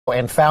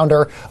and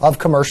founder of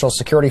commercial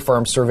security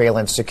firm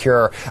Surveillance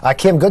Secure.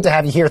 Kim, good to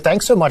have you here.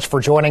 Thanks so much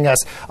for joining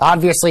us.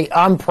 Obviously,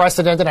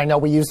 unprecedented. I know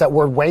we use that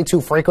word way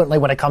too frequently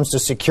when it comes to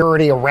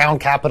security around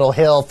Capitol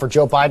Hill for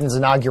Joe Biden's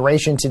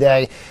inauguration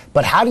today.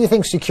 But how do you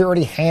think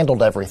security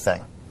handled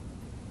everything?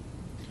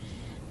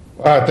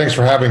 Thanks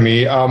for having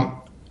me.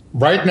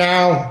 Right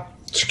now,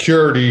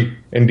 security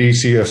in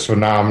D.C. is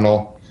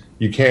phenomenal.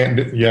 You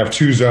have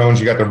two zones.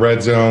 You got the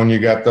red zone, you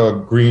got the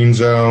green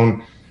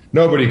zone.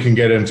 Nobody can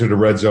get into the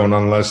red zone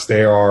unless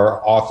they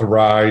are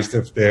authorized,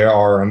 if they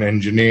are an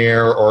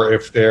engineer or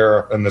if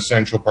they're an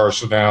essential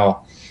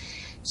personnel.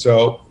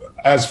 So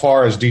as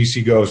far as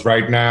DC goes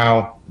right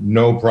now,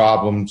 no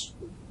problems,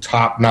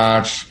 top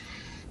notch.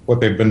 What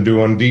they've been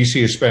doing,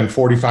 DC has spent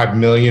 $45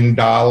 million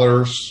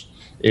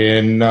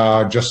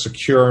in just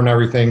securing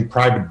everything.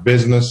 Private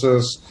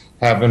businesses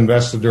have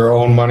invested their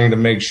own money to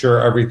make sure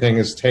everything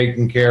is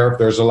taken care of.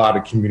 There's a lot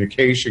of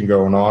communication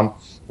going on,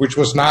 which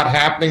was not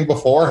happening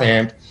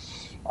beforehand.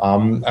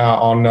 On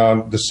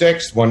the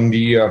 6th, when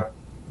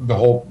the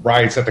whole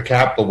riots at the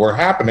Capitol were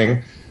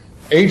happening,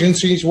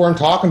 agencies weren't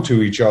talking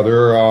to each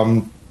other,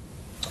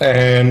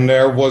 and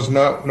there was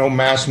no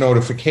mass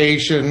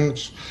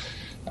notifications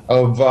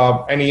of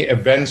any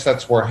events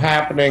that were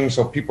happening,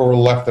 so people were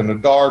left in the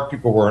dark,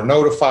 people weren't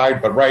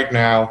notified. But right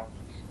now,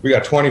 we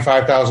got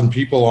 25,000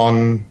 people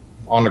on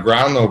the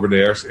ground over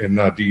there in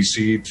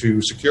D.C. to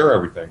secure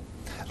everything.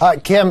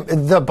 Kim,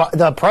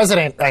 the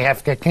president, I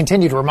have to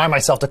continue to remind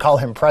myself to call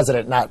him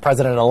president, not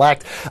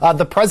president-elect.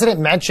 The president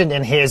mentioned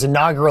in his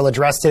inaugural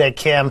address today,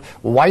 Kim,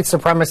 white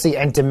supremacy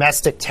and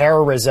domestic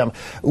terrorism.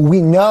 We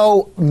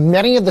know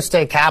many of the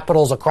state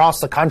capitals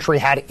across the country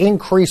had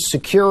increased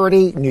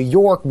security, New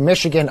York,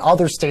 Michigan,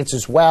 other states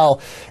as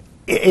well.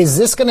 Is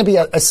this going to be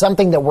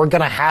something that we're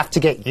going to have to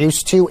get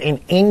used to,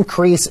 an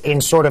increase in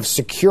sort of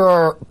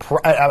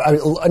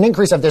an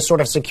increase of this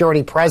sort of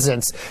security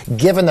presence,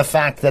 given the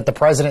fact that the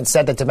president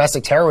said that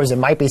domestic terrorism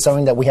might be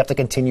something that we have to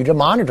continue to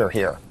monitor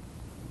here?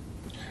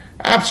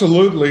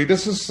 Absolutely.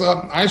 This is,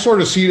 I sort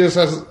of see this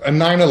as a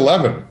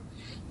 9/11.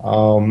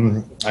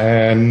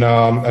 And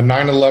a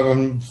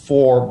 9/11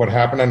 for what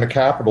happened in the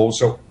Capitol.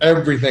 So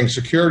everything,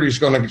 security is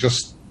going to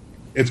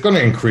it's going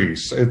to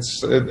increase.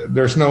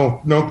 There's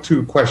no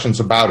two questions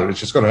about it.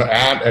 It's just going to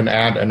add and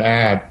add and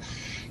add.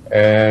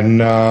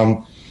 And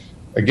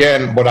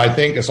again, what I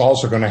think is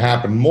also going to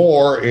happen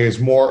more is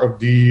more of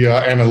the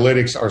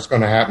analytics are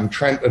going to happen.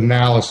 Trend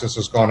analysis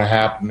is going to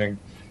happen.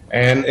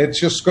 And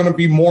it's just going to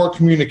be more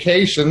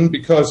communication,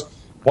 because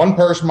one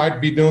person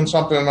might be doing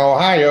something in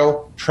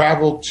Ohio,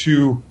 travel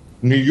to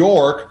New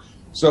York.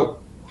 So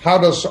how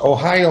does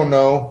Ohio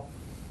know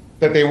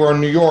that they were in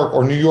New York,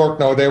 or New York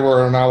know they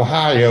were in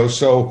Ohio?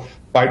 So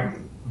by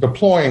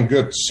deploying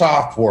good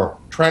software,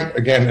 trend,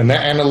 again, and the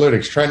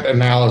analytics, trend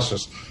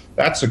analysis,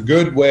 that's a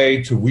good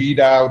way to weed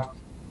out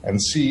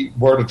and see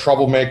where the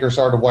troublemakers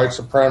are, the white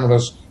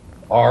supremacists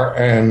are,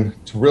 and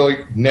to really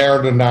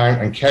narrow them down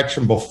and catch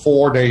them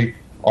before they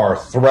are a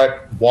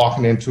threat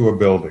walking into a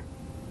building.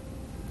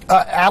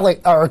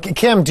 Alec, or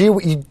Kim, do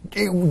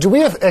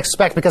we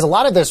expect, because a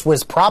lot of this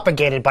was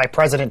propagated by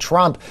President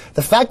Trump,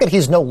 the fact that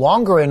he's no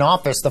longer in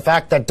office, the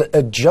fact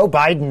that Joe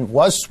Biden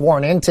was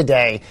sworn in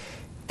today,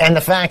 and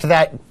the fact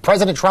that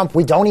President Trump,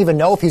 we don't even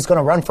know if he's going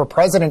to run for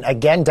president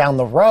again down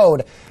the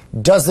road,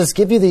 does this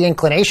give you the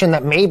inclination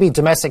that maybe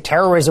domestic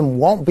terrorism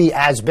won't be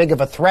as big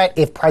of a threat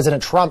if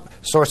President Trump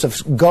sort of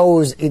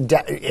goes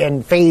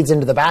and fades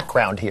into the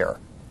background here?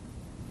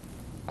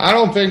 I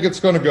don't think it's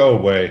going to go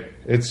away.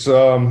 It's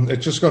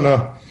just going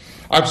to,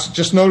 I've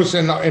just noticed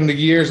in the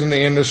years in the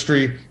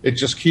industry, it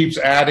just keeps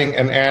adding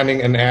and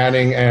adding and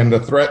adding, and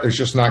the threat is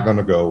just not going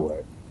to go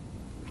away.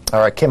 All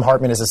right, Kim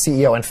Hartman is the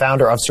CEO and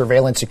founder of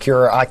Surveillance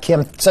Secure.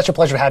 Kim, such a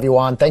pleasure to have you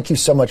on. Thank you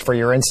so much for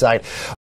your insight.